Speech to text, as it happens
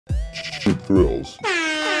cheap thrills.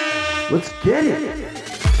 Let's get it!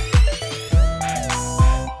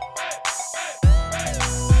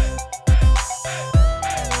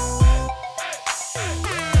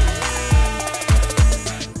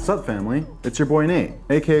 What's up, family? It's your boy Nate,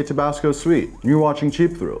 aka Tabasko Sweet, and you're watching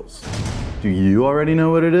Cheap Thrills. Do you already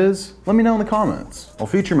know what it is? Let me know in the comments. I'll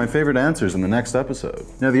feature my favorite answers in the next episode.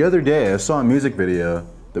 Now, the other day I saw a music video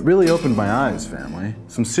that really opened my eyes, family.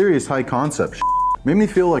 Some serious high concept shit. Made me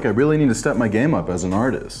feel like I really need to step my game up as an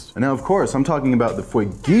artist. And now, of course, I'm talking about the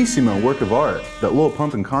fueguissimo work of art that Lil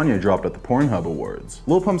Pump and Kanye dropped at the Pornhub Awards.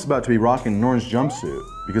 Lil Pump's about to be rocking an orange jumpsuit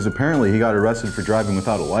because apparently he got arrested for driving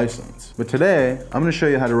without a license. But today, I'm gonna show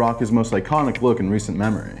you how to rock his most iconic look in recent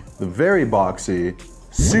memory. The very boxy,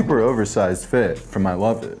 super oversized fit from I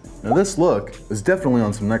Love It. Now this look is definitely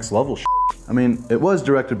on some next level shit. I mean, it was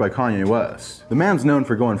directed by Kanye West. The man's known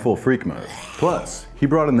for going full freak mode. Plus, he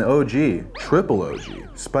brought in the OG, triple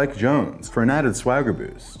OG, Spike Jonze for an added swagger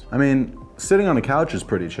boost. I mean, sitting on a couch is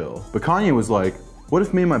pretty chill, but Kanye was like, what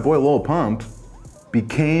if me and my boy Lil Pump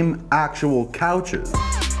became actual couches?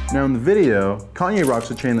 Now in the video, Kanye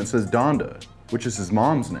rocks a chain that says Donda, which is his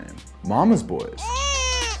mom's name. Mama's boys.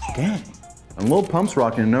 Dang. And Lil Pump's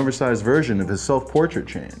rocking an oversized version of his self-portrait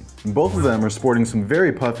chain. And both of them are sporting some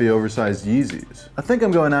very puffy, oversized Yeezys. I think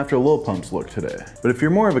I'm going after Lil Pump's look today. But if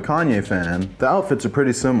you're more of a Kanye fan, the outfits are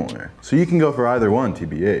pretty similar. So you can go for either one,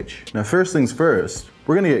 TBH. Now first things first,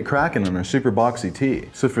 we're gonna get cracking on our super boxy tee.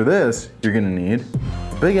 So for this, you're gonna need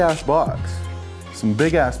a big ass box, some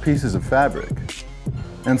big ass pieces of fabric,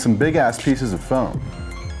 and some big ass pieces of foam.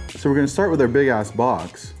 So we're gonna start with our big ass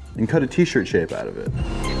box and cut a t-shirt shape out of it.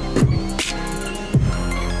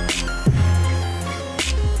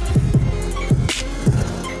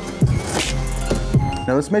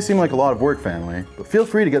 Now this may seem like a lot of work, family, but feel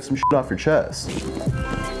free to get some shit off your chest.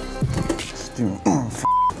 Just do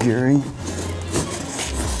Gary.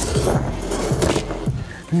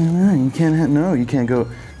 You can't go,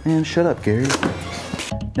 man, shut up, Gary.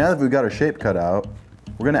 Now that we've got our shape cut out,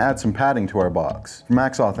 we're gonna add some padding to our box for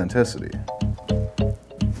max authenticity.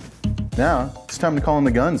 Now, it's time to call in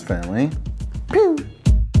the guns, family. Pew!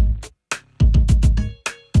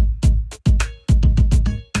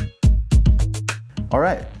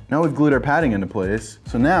 Alright, now we've glued our padding into place,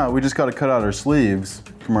 so now we just gotta cut out our sleeves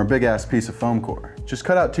from our big ass piece of foam core. Just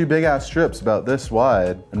cut out two big ass strips about this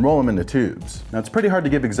wide and roll them into tubes. Now it's pretty hard to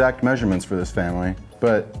give exact measurements for this, family,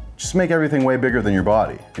 but just make everything way bigger than your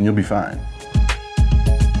body and you'll be fine.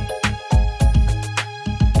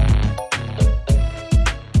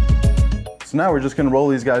 So now we're just gonna roll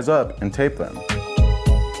these guys up and tape them.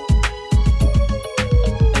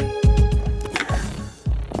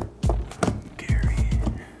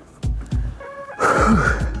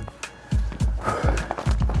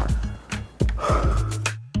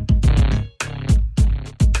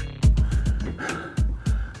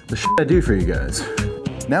 The shit I do for you guys.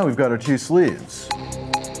 Now we've got our two sleeves.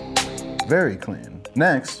 Very clean.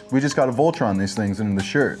 Next, we just gotta Voltron these things into the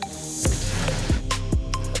shirt.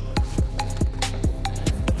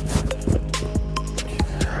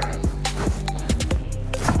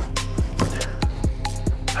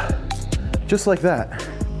 Just like that.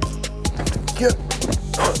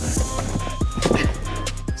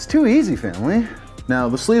 It's too easy, family. Now,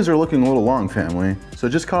 the sleeves are looking a little long, family, so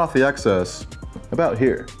just cut off the excess about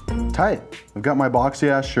here. Tight. I've got my boxy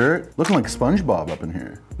ass shirt looking like SpongeBob up in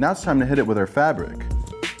here. Now it's time to hit it with our fabric.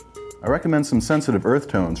 I recommend some sensitive earth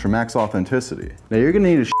tones for max authenticity. Now you're gonna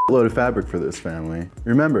need a shitload of fabric for this, family.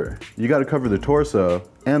 Remember, you gotta cover the torso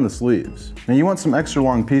and the sleeves. Now you want some extra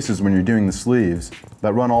long pieces when you're doing the sleeves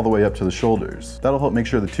that run all the way up to the shoulders. That'll help make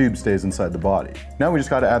sure the tube stays inside the body. Now we just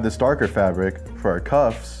gotta add this darker fabric for our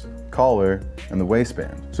cuffs, collar, and the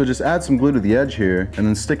waistband. So just add some glue to the edge here and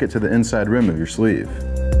then stick it to the inside rim of your sleeve.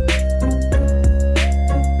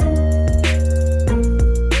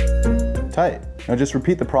 Tight. Now just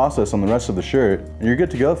repeat the process on the rest of the shirt and you're good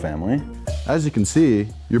to go, family. As you can see,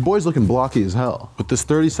 your boy's looking blocky as hell with this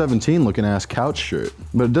 3017 looking ass couch shirt.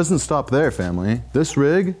 But it doesn't stop there, family. This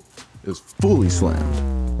rig is fully slammed.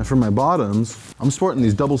 And for my bottoms, I'm sporting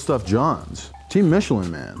these double stuffed Johns. Team Michelin,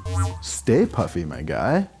 man. Stay puffy, my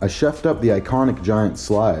guy. I chefed up the iconic giant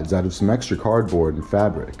slides out of some extra cardboard and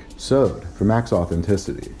fabric, sewed for max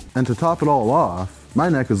authenticity. And to top it all off, my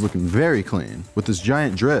neck is looking very clean with this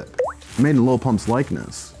giant drip made in Lil Pump's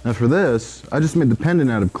likeness. Now for this, I just made the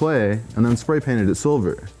pendant out of clay and then spray painted it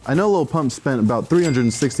silver. I know Lil Pump spent about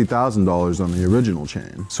 $360,000 on the original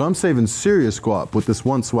chain, so I'm saving serious guap with this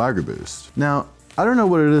one swagger boost. Now, I don't know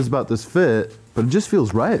what it is about this fit, but it just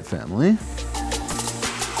feels right, family.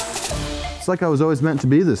 It's like I was always meant to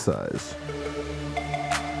be this size.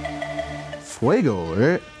 Fuego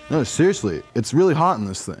alert. No, seriously, it's really hot in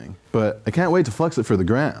this thing, but I can't wait to flex it for the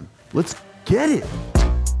gram. Let's get it.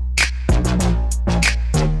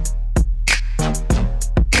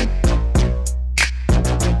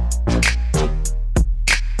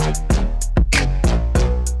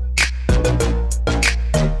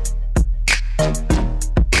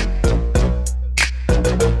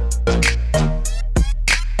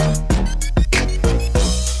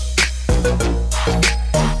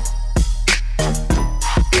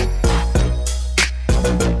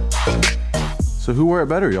 So who wore it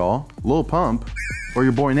better, y'all? Lil Pump or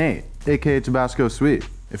your boy Nate, aka Tabasko Sweet?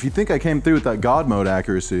 If you think I came through with that God mode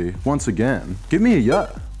accuracy, once again, give me a yuh.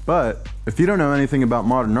 But if you don't know anything about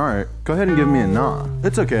modern art, go ahead and give me a nah.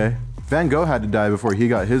 It's okay. Van Gogh had to die before he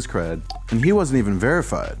got his cred, and he wasn't even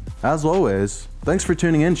verified. As always, thanks for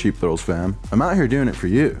tuning in, Cheap Thrills fam. I'm out here doing it for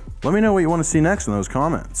you. Let me know what you want to see next in those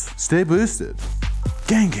comments. Stay boosted.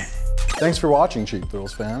 Gang gang. Thanks for watching, Cheap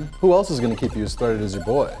Thrills fam. Who else is gonna keep you as started as your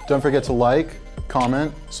boy? Don't forget to like,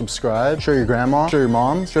 comment, subscribe, show your grandma, show your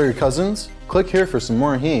mom, show your cousins. Click here for some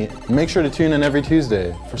more heat. And make sure to tune in every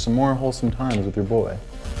Tuesday for some more wholesome times with your boy.